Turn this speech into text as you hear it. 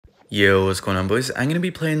Yo, what's going on, boys? I'm going to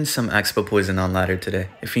be playing some Expo Poison on ladder today.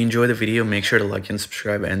 If you enjoy the video, make sure to like and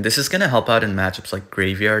subscribe. And this is going to help out in matchups like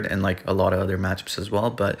Graveyard and like a lot of other matchups as well.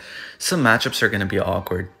 But some matchups are going to be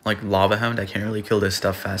awkward. Like Lava Hound, I can't really kill this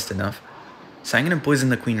stuff fast enough. So I'm going to poison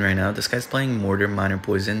the queen right now. This guy's playing Mortar, Minor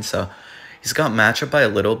Poison. So he's got matchup by a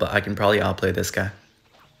little, but I can probably outplay this guy.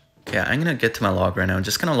 Okay, I'm going to get to my log right now. I'm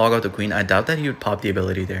just going to log out the queen. I doubt that he would pop the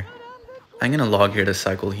ability there. I'm going to log here to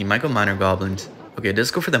cycle. He might go Minor Goblins. Okay, it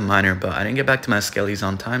does go for the Minor, but I didn't get back to my Skellies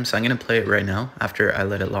on time, so I'm going to play it right now after I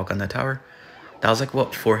let it lock on the tower. That was like,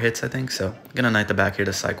 what, 4 hits, I think, so I'm going to knight the back here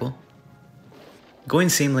to cycle. Going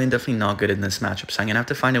same lane, definitely not good in this matchup, so I'm going to have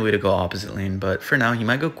to find a way to go opposite lane, but for now, he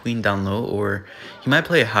might go queen down low, or he might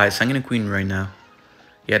play it high, so I'm going to queen right now.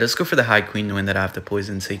 Yeah, let's go for the high queen, knowing that I have to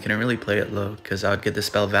poison, so he couldn't really play it low, because I would get the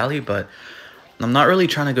spell value, but I'm not really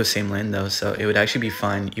trying to go same lane, though, so it would actually be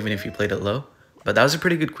fine, even if he played it low. But that was a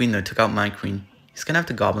pretty good queen, though, took out my queen. He's going to have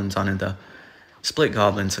the goblins on it, though. Split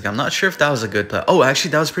goblins. Okay, I'm not sure if that was a good play. Oh,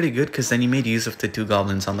 actually, that was pretty good, because then he made use of the 2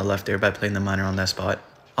 goblins on the left there by playing the Minor on that spot.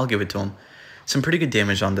 I'll give it to him. Some pretty good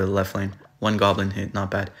damage on the left lane. 1 goblin hit,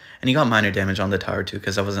 not bad. And he got minor damage on the tower, too,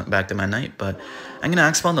 because I wasn't back to my knight. But I'm going to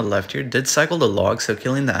Axpo on the left here. Did cycle the log, so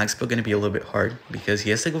killing the Axpo going to be a little bit hard, because he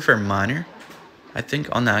has to go for a Minor, I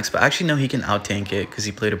think, on the Axpo. Actually, no, he can out-tank it, because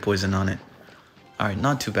he played a poison on it. Alright,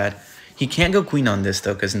 not too bad. He can't go queen on this,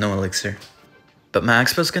 though, because no elixir. But my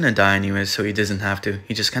Expo's gonna die anyways, so he doesn't have to.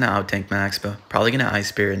 He just kind of out-tanked my Expo. Probably gonna Ice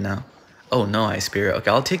Spirit now. Oh, no Ice Spirit.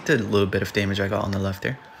 Okay, I'll take the little bit of damage I got on the left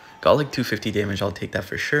there. Got like 250 damage, I'll take that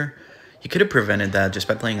for sure. He could have prevented that just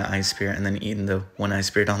by playing an Ice Spirit and then eating the 1 Ice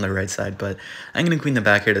Spirit on the right side. But I'm gonna queen the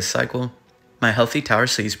back here to cycle. My healthy tower,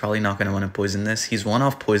 so he's probably not gonna want to poison this. He's 1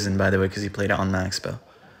 off poison, by the way, because he played it on my Expo.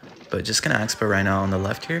 But just gonna Expo right now on the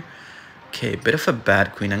left here. Okay, bit of a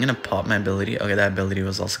bad queen. I'm gonna pop my ability. Okay, that ability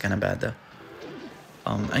was also kind of bad, though.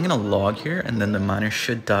 I'm going to log here, and then the Minor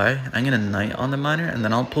should die. I'm going to knight on the Minor, and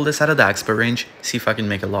then I'll pull this out of the Expo range, see if I can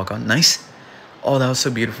make a lock on. Nice. Oh, that was so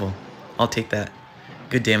beautiful. I'll take that.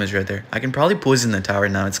 Good damage right there. I can probably poison the tower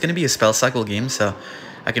now. It's going to be a spell cycle game, so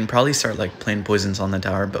I can probably start like playing poisons on the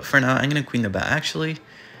tower. But for now, I'm going to queen the back. Actually,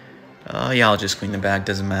 yeah, I'll just queen the back.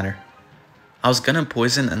 Doesn't matter. I was going to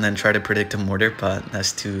poison and then try to predict a mortar, but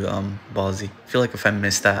that's too ballsy. I feel like if I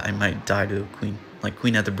miss that, I might die to a queen. Like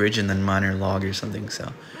queen at the bridge and then Minor log or something.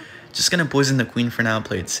 So just going to poison the queen for now,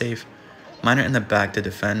 play it safe. Minor in the back to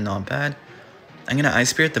defend, not bad. I'm going to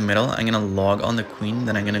Ice Spirit the middle. I'm going to log on the queen,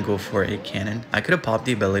 then I'm going to go for a cannon. I could have popped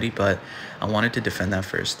the ability, but I wanted to defend that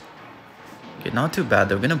first. Okay, not too bad.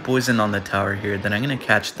 They're going to poison on the tower here. Then I'm going to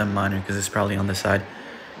catch the Minor because it's probably on the side.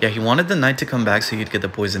 Yeah, he wanted the knight to come back so he'd get the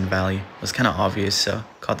poison value. It was kind of obvious, so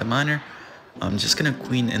caught the Minor. I'm just going to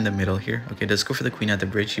queen in the middle here. Okay, let's go for the queen at the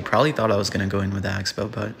bridge. He probably thought I was going to go in with the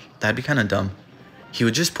Expo, but that'd be kind of dumb. He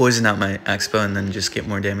would just poison out my Expo and then just get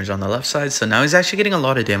more damage on the left side. So now he's actually getting a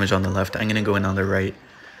lot of damage on the left. I'm going to go in on the right.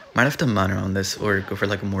 Might have to Minor on this or go for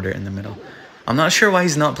like a mortar in the middle. I'm not sure why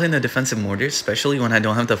he's not playing the defensive mortar, especially when I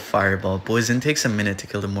don't have the fireball. Poison takes a minute to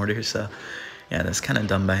kill the mortar, so yeah, that's kind of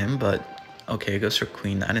dumb by him, but okay, it goes for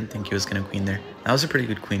queen. I didn't think he was going to queen there. That was a pretty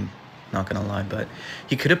good queen. Not gonna lie, but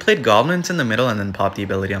he could have played goblins in the middle and then popped the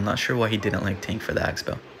ability. I'm not sure why he didn't like tank for the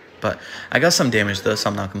Expo, but I got some damage though, so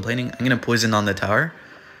I'm not complaining. I'm gonna poison on the tower.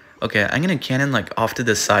 Okay, I'm gonna cannon like off to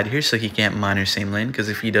the side here so he can't Minor same lane, because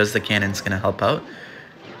if he does, the cannon's gonna help out.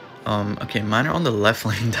 Okay, Minor on the left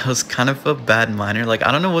lane. That was kind of a bad Minor. Like,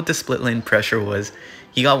 I don't know what the split lane pressure was.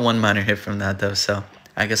 He got 1 Minor hit from that though, so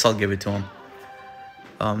I guess I'll give it to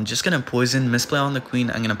him. Just gonna poison, misplay on the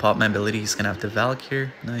queen. I'm gonna pop my ability. He's gonna have to Valk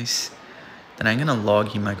here. Nice. Then I'm gonna log.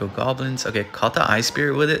 He might go goblins. Okay, caught the Ice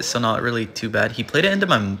Spirit with it, so not really too bad. He played it into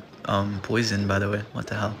my poison, by the way. What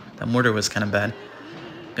the hell? That mortar was kind of bad.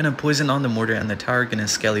 Gonna poison on the mortar and the tower. Gonna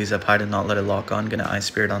Skellies up high to not let it lock on. Gonna Ice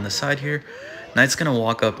Spirit on the side here. Knight's gonna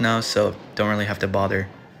walk up now, so don't really have to bother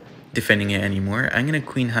defending it anymore. I'm gonna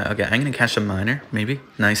queen high. Okay, I'm gonna catch a Minor, maybe.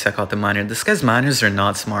 Nice, I caught the Minor. This guy's Minors are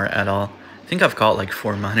not smart at all. I think I've caught like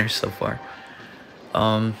 4 Minors so far.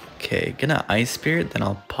 Okay, gonna Ice Spirit, then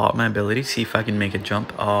I'll pop my ability, see if I can make a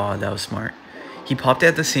jump. Oh, that was smart. He popped it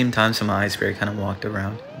at the same time, so my Ice Spirit kind of walked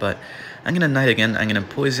around. But I'm gonna Knight again, I'm gonna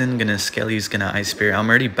Poison, gonna Skellies, gonna Ice Spirit. I'm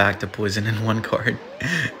already back to Poison in 1 card.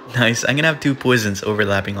 Nice, I'm gonna have 2 Poisons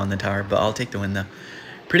overlapping on the tower, but I'll take the win though.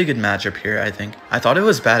 Pretty good matchup here, I think. I thought it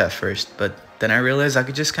was bad at first, but then I realized I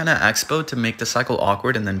could just kind of Expo to make the cycle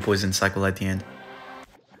awkward and then Poison cycle at the end.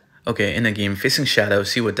 Okay, in the game, facing Shadow,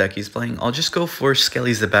 see what deck he's playing. I'll just go for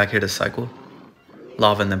Skellies the back here to cycle.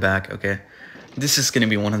 Lava in the back, okay. This is going to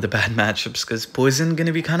be one of the bad matchups because Poison going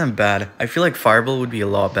to be kind of bad. I feel like Fireball would be a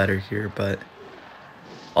lot better here, but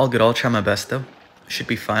all good. I'll try my best though. Should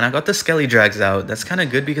be fine. I got the Skelly Drags out. That's kind of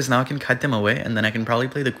good because now I can kite them away, and then I can probably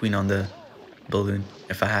play the queen on the balloon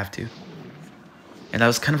if I have to. And that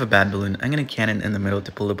was kind of a bad balloon. I'm going to cannon in the middle to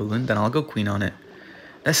pull the balloon, then I'll go queen on it.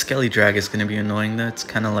 That Skelly Drag is going to be annoying though. It's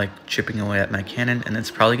kind of like chipping away at my cannon, and it's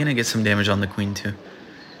probably going to get some damage on the queen too.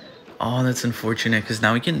 Oh, that's unfortunate because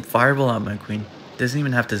now we can fireball out my queen. Doesn't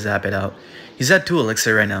even have to zap it out. He's at 2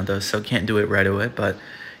 elixir right now though, so can't do it right away, but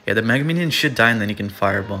yeah, the Mega Minion should die and then he can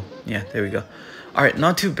fireball. Yeah, there we go. Alright,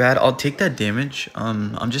 not too bad. I'll take that damage.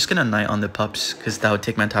 I'm just gonna knight on the pups because that would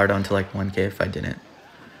take my tower down to like 1k if I didn't.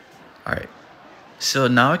 Alright. So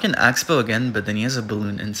now I can Axpo again, but then he has a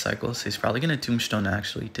balloon in cycle, so he's probably gonna Tombstone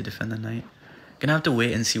actually to defend the knight. Gonna have to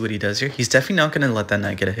wait and see what he does here. He's definitely not gonna let that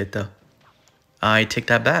knight get a hit though. I take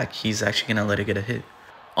that back. He's actually gonna let it get a hit.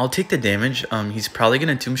 I'll take the damage. He's probably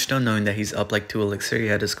gonna Tombstone knowing that he's up like 2 elixir.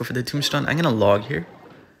 Yeah, just go for the Tombstone. I'm gonna log here.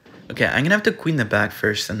 Okay, I'm gonna have to queen the back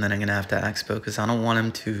first, and then I'm gonna have to Axpo because I don't want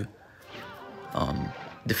him to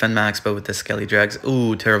defend my Axpo with the Skelly Drags.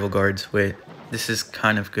 Ooh, terrible guards. Wait, this is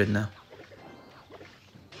kind of good now.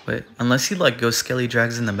 Wait, unless he like goes Skelly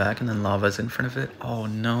Drags in the back and then Lava's in front of it. Oh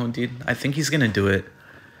no, dude. I think he's gonna do it.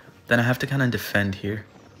 Then I have to kind of defend here.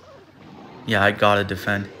 Yeah, I gotta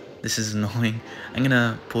defend. This is annoying. I'm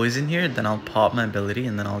gonna poison here, then I'll pop my ability,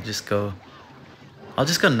 and then I'll just go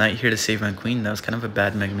knight here to save my queen. That was kind of a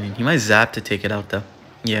bad Mega Minion. He might zap to take it out though.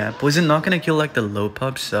 Yeah, poison not gonna kill like the low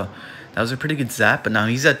pups, so that was a pretty good zap. But now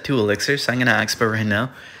he's at 2 elixir, so I'm gonna Axpo right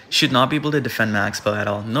now. Should not be able to defend my Axpo at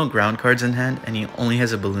all. No ground cards in hand, and he only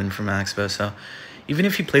has a balloon for my Axpo, so even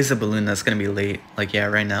if he plays the balloon, that's gonna be late. Like, yeah,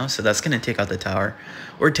 right now, so that's gonna take out the tower.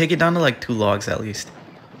 Or take it down to like 2 logs at least.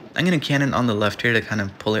 I'm gonna cannon on the left here to kind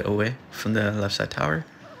of pull it away from the left side tower.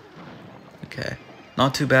 Okay,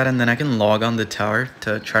 not too bad, and then I can log on the tower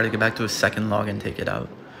to try to get back to a second log and take it out.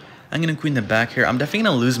 I'm gonna queen the back here. I'm definitely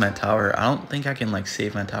gonna lose my tower. I don't think I can like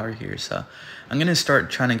save my tower here, so I'm gonna start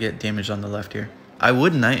trying to get damage on the left here. I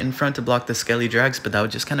would knight in front to block the Skelly Drags, but that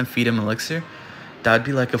would just kind of feed him elixir. That would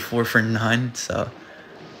be like a 4 for 9, so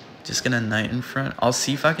just gonna knight in front. I'll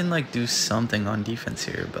see if I can like do something on defense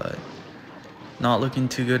here, but not looking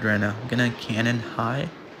too good right now. I'm gonna cannon high.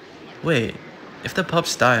 Wait, if the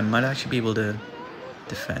pups die, I might actually be able to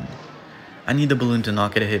defend. I need the balloon to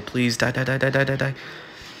not get a hit. Please, die, die, die, die, die, die, die.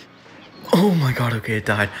 Oh my god, okay, it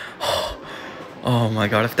died. Oh my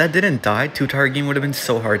god, if that didn't die, 2-tower game would have been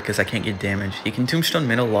so hard because I can't get damage. He can Tombstone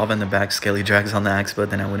middle, Lava in the back, Skelly Drags on the axe, but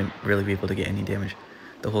then I wouldn't really be able to get any damage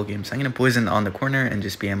the whole game. So I'm gonna poison on the corner and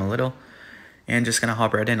just BM a little. And just gonna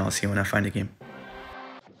hop right in. I'll see you when I find a game.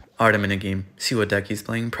 Alright, I'm in a game. See what deck he's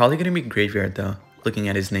playing. Probably gonna be Graveyard though, looking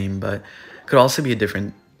at his name, but could also be a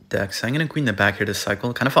different deck. So I'm gonna queen the back here to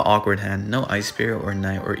cycle. Kind of an awkward hand. No Ice Spear or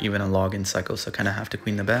Knight or even a log in cycle, so kind of have to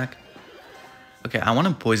queen the back. Okay, I want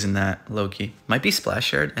to poison that low-key. Might be Splash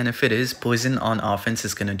Shard, and if it is, poison on offense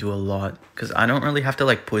is gonna do a lot because I don't really have to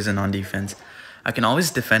like poison on defense. I can always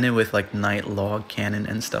defend it with like Knight, Log, Cannon,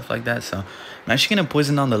 and stuff like that. So I'm actually gonna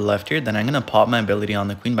poison on the left here. Then I'm gonna pop my ability on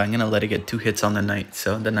the queen, but I'm gonna let it get 2 hits on the knight.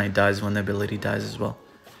 So the knight dies when the ability dies as well.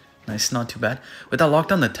 Nice, not too bad. With that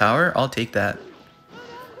locked on the tower, I'll take that.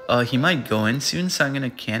 He might go in soon, so I'm gonna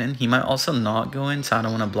cannon. He might also not go in, so I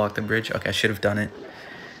don't want to block the bridge. Okay, I should have done it.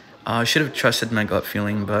 I should have trusted my gut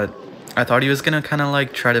feeling, but I thought he was gonna kind of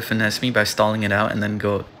like try to finesse me by stalling it out and then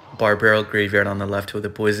go bar barrel Graveyard on the left with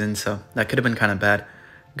the poison, so that could have been kind of bad.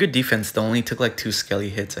 Good defense though, only took like 2 Skelly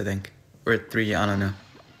hits I think, or 3, I don't know.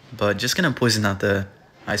 But just gonna poison out the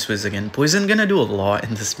Ice Wiz again. Poison gonna do a lot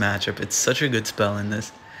in this matchup. It's such a good spell in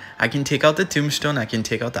this. I can take out the Tombstone, I can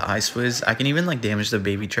take out the Ice Wiz, I can even like damage the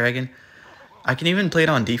Baby Dragon. I can even play it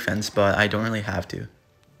on defense, but I don't really have to.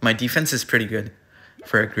 My defense is pretty good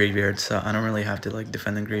for a Graveyard, so I don't really have to like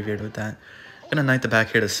defend the Graveyard with that. I'm gonna knight the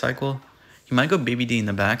back here to cycle. He might go Baby D in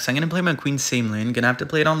the back, so I'm gonna play my queen same lane. Gonna have to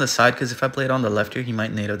play it on the side because if I play it on the left here, he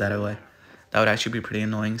might NATO that away. That would actually be pretty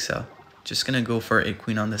annoying, so just gonna go for a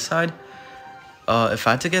queen on the side. If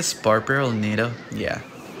I had to get Spark Barrel NATO, yeah.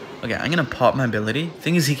 Okay, I'm gonna pop my ability.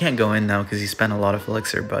 Thing is, he can't go in now because he spent a lot of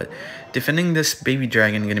elixir, but defending this Baby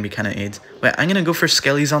Dragon gonna be kind of aids. Wait, I'm gonna go for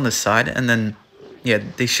Skellies on the side, and then yeah,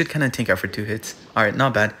 they should kind of tank out for 2 hits. Alright,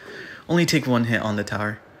 not bad. Only take 1 hit on the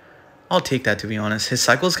tower. I'll take that, to be honest. His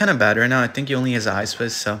cycle is kind of bad right now. I think he only has Ice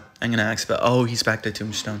Fizz, so I'm going to expect... Oh, he's back to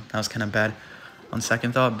Tombstone. That was kind of bad on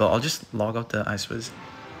second thought, but I'll just log out the Ice Fizz.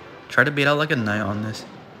 Try to bait out like a Knight on this.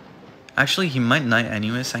 Actually, he might Knight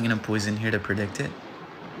anyway, so I'm going to poison here to predict it.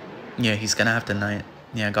 Yeah, he's going to have to Knight.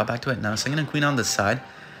 Yeah, I got back to it now, so I'm going to queen on the side.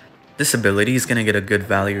 This ability is going to get a good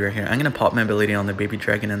value right here. I'm going to pop my ability on the baby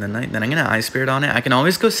dragon and the knight. Then I'm going to Ice Spirit on it. I can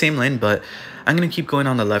always go same lane, but I'm going to keep going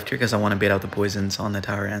on the left here because I want to bait out the poisons on the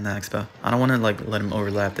tower and the expo. I don't want to like let him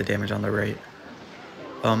overlap the damage on the right.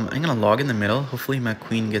 I'm going to log in the middle. Hopefully my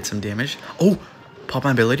queen gets some damage. Oh, pop my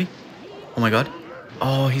ability. Oh my god.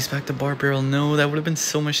 Oh, he's back to bar barrel. No, that would have been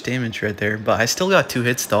so much damage right there. But I still got 2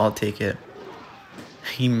 hits, though. I'll take it.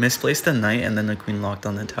 He misplaced the knight and then the queen locked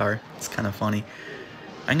on the tower. It's kind of funny.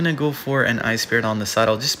 I'm going to go for an Ice Spirit on the side.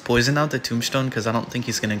 I'll just poison out the tombstone because I don't think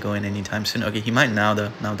he's going to go in anytime soon. Okay, he might now,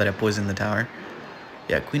 though, now that I poisoned the tower.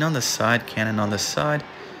 Yeah, queen on the side, cannon on the side.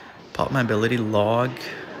 Pop my ability, log.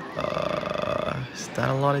 Is that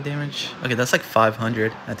a lot of damage? Okay, that's like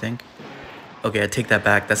 500, I think. Okay, I take that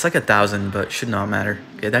back. That's like 1,000, but should not matter.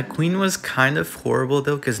 Okay, that queen was kind of horrible,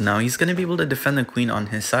 though, because now he's going to be able to defend the queen on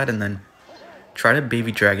his side and then try to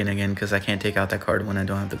baby dragon again because I can't take out that card when I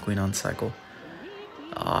don't have the queen on cycle.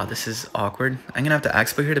 This is awkward. I'm gonna have to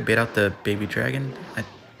Expo here to bait out the baby dragon, I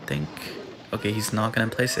think. Okay, he's not gonna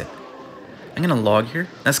place it. I'm gonna log here.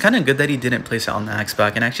 That's kind of good that he didn't place it on the Expo.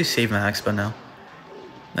 I can actually save my Expo now.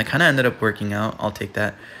 That kind of ended up working out. I'll take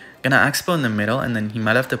that. Gonna Expo in the middle, and then he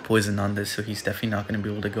might have to poison on this, so he's definitely not gonna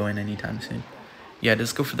be able to go in anytime soon. Yeah,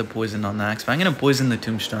 just go for the poison on the Expo. I'm gonna poison the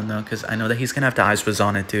tombstone though, because I know that he's gonna have to Ice Wiz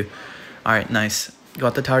on it too. Alright, nice.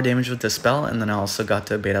 Got the tower damage with the spell, and then I also got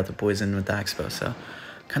to bait out the poison with the Expo, so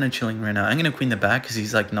kind of chilling right now. I'm gonna queen the back because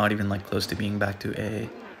he's like not even like close to being back to a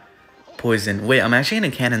poison. Wait, I'm actually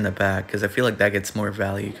gonna cannon the back because I feel like that gets more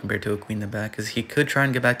value compared to a queen the back because he could try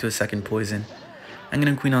and get back to a second poison. I'm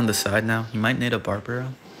gonna queen on the side now. He might need a bar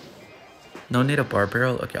barrel. No need a bar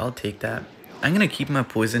barrel. Okay, I'll take that. I'm gonna keep my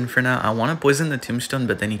poison for now. I want to poison the tombstone,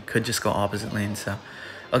 but then he could just go opposite lane. So,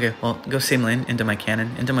 okay, well, go same lane into my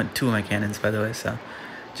cannon, into my 2 of my cannons, by the way. So,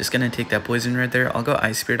 just gonna take that poison right there. I'll go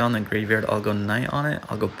Ice Spirit on the graveyard. I'll go Knight on it.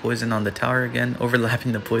 I'll go poison on the tower again,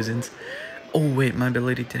 overlapping the poisons. Oh wait, my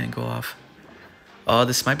ability didn't go off.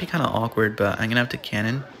 This might be kind of awkward, but I'm gonna have to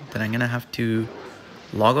cannon. Then I'm gonna have to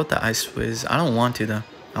log out the Ice Wiz. I don't want to though.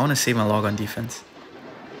 I want to save my log on defense.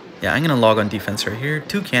 Yeah, I'm gonna log on defense right here.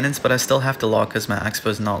 2 cannons, but I still have to log because my Expo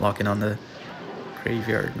is not locking on the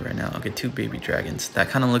graveyard right now. Okay, 2 baby dragons. That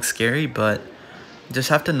kind of looks scary, but just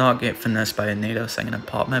have to not get finessed by a NATO. So I'm gonna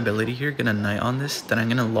pop my ability here, get a Knight on this. Then I'm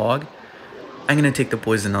gonna log. I'm gonna take the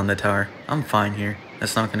poison on the tower. I'm fine here.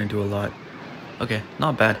 That's not gonna do a lot. Okay,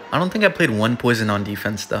 not bad. I don't think I played 1 poison on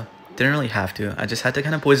defense though. Didn't really have to. I just had to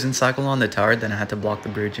kind of poison cycle on the tower. Then I had to block the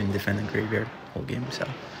bridge and defend the graveyard whole game. So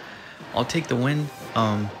I'll take the win.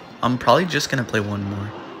 I'm probably just gonna play 1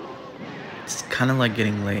 more. It's kind of like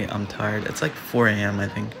getting late. I'm tired. It's like 4 a.m. I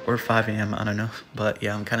think, or 5 a.m. I don't know. But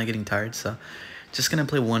yeah, I'm kind of getting tired. So just gonna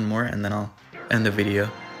play 1 more and then I'll end the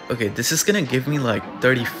video. Okay, this is gonna give me like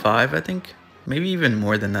 35, I think. Maybe even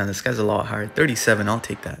more than that. This guy's a lot higher. 37, I'll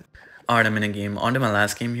take that. Alright, I'm in a game. On to my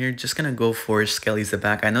last game here. Just gonna go for Skelly's the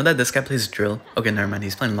back. I know that this guy plays drill. Okay, never mind.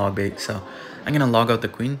 He's playing log bait. So I'm gonna log out the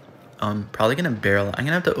queen. Probably gonna barrel. I'm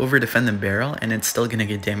gonna have to over defend the barrel and it's still gonna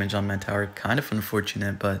get damage on my tower. Kind of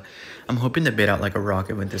unfortunate, but I'm hoping to bait out like a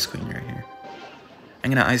rocket with this queen right here. I'm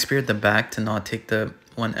gonna Ice Spirit the back to not take the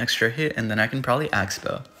 1 extra hit, and then I can probably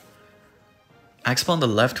Axpo. Axpo on the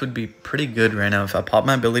left would be pretty good right now if I pop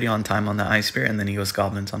my ability on time on the Ice Spirit and then he goes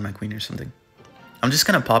goblins on my queen or something. I'm just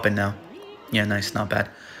gonna pop it now. Yeah, nice, not bad.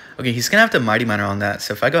 Okay, he's gonna have to Mighty Miner on that,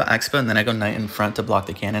 so if I go Axpo and then I go Knight in front to block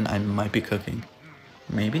the cannon, I might be cooking.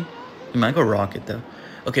 Maybe? He might go rocket though.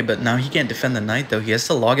 Okay, but now he can't defend the Knight though. He has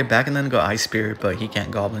to log it back and then go Ice Spirit, but he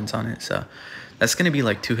can't goblins on it, so that's gonna be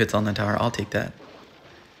like 2 hits on the tower. I'll take that.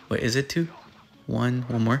 Wait, is it 2? One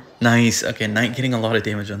more. Nice. Okay, Knight getting a lot of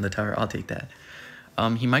damage on the tower. I'll take that.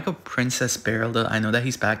 He might go Princess Barrel though. I know that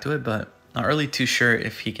he's back to it, but not really too sure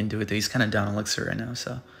if he can do it though. He's kind of down elixir right now,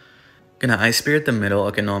 so gonna Ice Spirit the middle.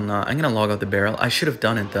 Okay, no, I'm not. I'm gonna log out the barrel. I should have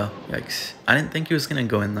done it though. Yikes. I didn't think he was gonna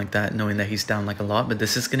go in like that, knowing that he's down like a lot, but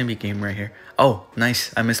this is gonna be game right here. Oh,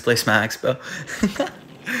 nice. I misplaced my Expo.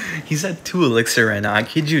 He's at 2 elixir right now. I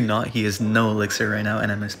kid you not, he has no elixir right now,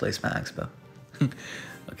 and I misplaced my Expo.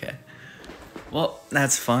 Okay. Well,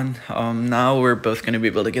 that's fun. Now we're both going to be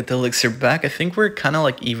able to get the elixir back. I think we're kind of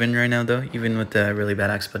like even right now, though, even with the really bad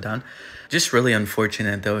Expo down. Just really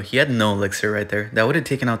unfortunate, though. He had no elixir right there. That would have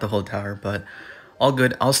taken out the whole tower, but all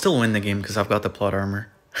good. I'll still win the game because I've got the plot armor.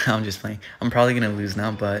 I'm just playing. I'm probably going to lose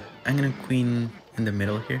now, but I'm going to queen in the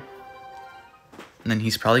middle here. And then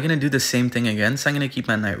he's probably going to do the same thing again, so I'm going to keep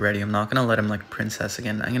my knight ready. I'm not going to let him, like, princess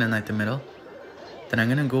again. I'm going to knight the middle. Then I'm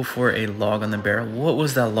going to go for a log on the barrel. What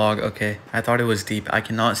was that log? Okay, I thought it was deep. I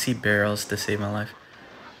cannot see barrels to save my life.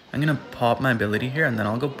 I'm going to pop my ability here, and then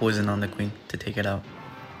I'll go poison on the queen to take it out.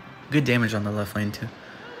 Good damage on the left lane, too.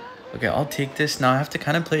 Okay, I'll take this. Now I have to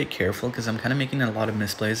kind of play it careful because I'm kind of making a lot of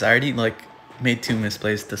misplays. I already like made 2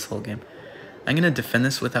 misplays this whole game. I'm going to defend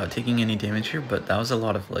this without taking any damage here, but that was a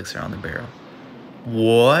lot of elixir on the barrel.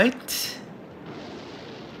 What?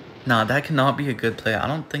 Nah, that cannot be a good play. I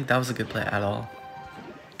don't think that was a good play at all.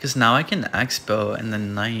 Because now I can Expo and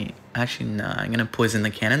then Knight. Actually, nah, I'm going to poison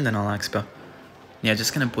the cannon, then I'll Expo. Yeah,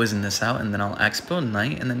 just going to poison this out, and then I'll Expo,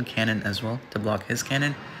 Knight, and then cannon as well to block his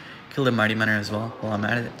cannon. Kill the Mighty Miner as well while I'm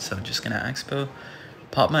at it. So just going to Expo.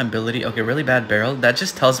 Pop my ability. Okay, really bad barrel. That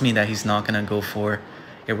just tells me that he's not going to go for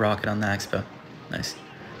a rocket on the Expo. Nice.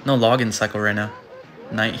 No login cycle right now.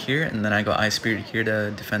 Knight here, and then I go Ice Spirit here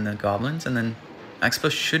to defend the goblins, and then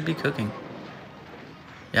Expo should be cooking.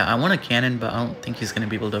 Yeah, I want a cannon, but I don't think he's going to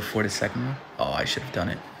be able to afford a second one. Oh, I should have done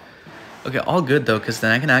it. Okay, all good though, because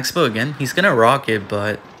then I can Expo again. He's going to rocket,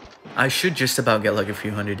 but I should just about get like a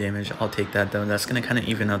few hundred damage. I'll take that though. That's going to kind of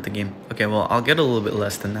even out the game. Okay, well, I'll get a little bit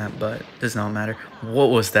less than that, but it does not matter.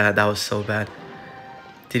 What was that? That was so bad.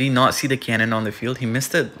 Did he not see the cannon on the field? He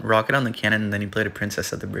missed a rocket on the cannon, and then he played a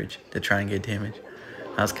princess at the bridge to try and get damage.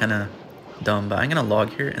 That was kind of dumb, but I'm going to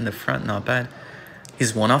log here in the front. Not bad.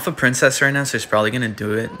 He's one off a princess right now, so he's probably going to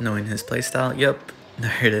do it, knowing his playstyle. Yep,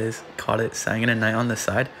 there it is. Caught it. So I'm going to Knight on the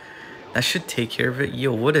side. That should take care of it.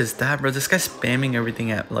 Yo, what is that, bro? This guy's spamming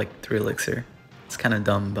everything at, like, 3 elixir. It's kind of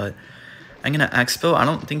dumb, but I'm going to Expo. I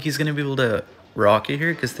don't think he's going to be able to rocket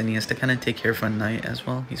here, because then he has to kind of take care of a Knight as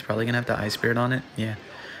well. He's probably going to have to Ice Spirit on it. Yeah.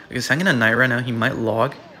 Because I'm going to Knight right now. He might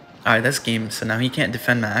log. Alright, that's game. So now he can't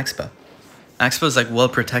defend my Expo. Expo is, like, well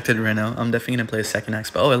protected right now. I'm definitely going to play a second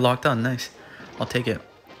Expo. Oh, it locked on. Nice. I'll take it.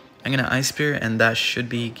 I'm going to Ice Spirit, and that should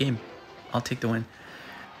be game. I'll take the win.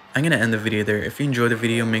 I'm going to end the video there. If you enjoyed the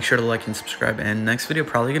video, make sure to like and subscribe. And next video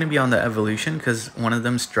probably going to be on the evolution, because one of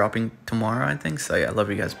them's dropping tomorrow, I think. So yeah, I love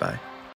you guys. Bye.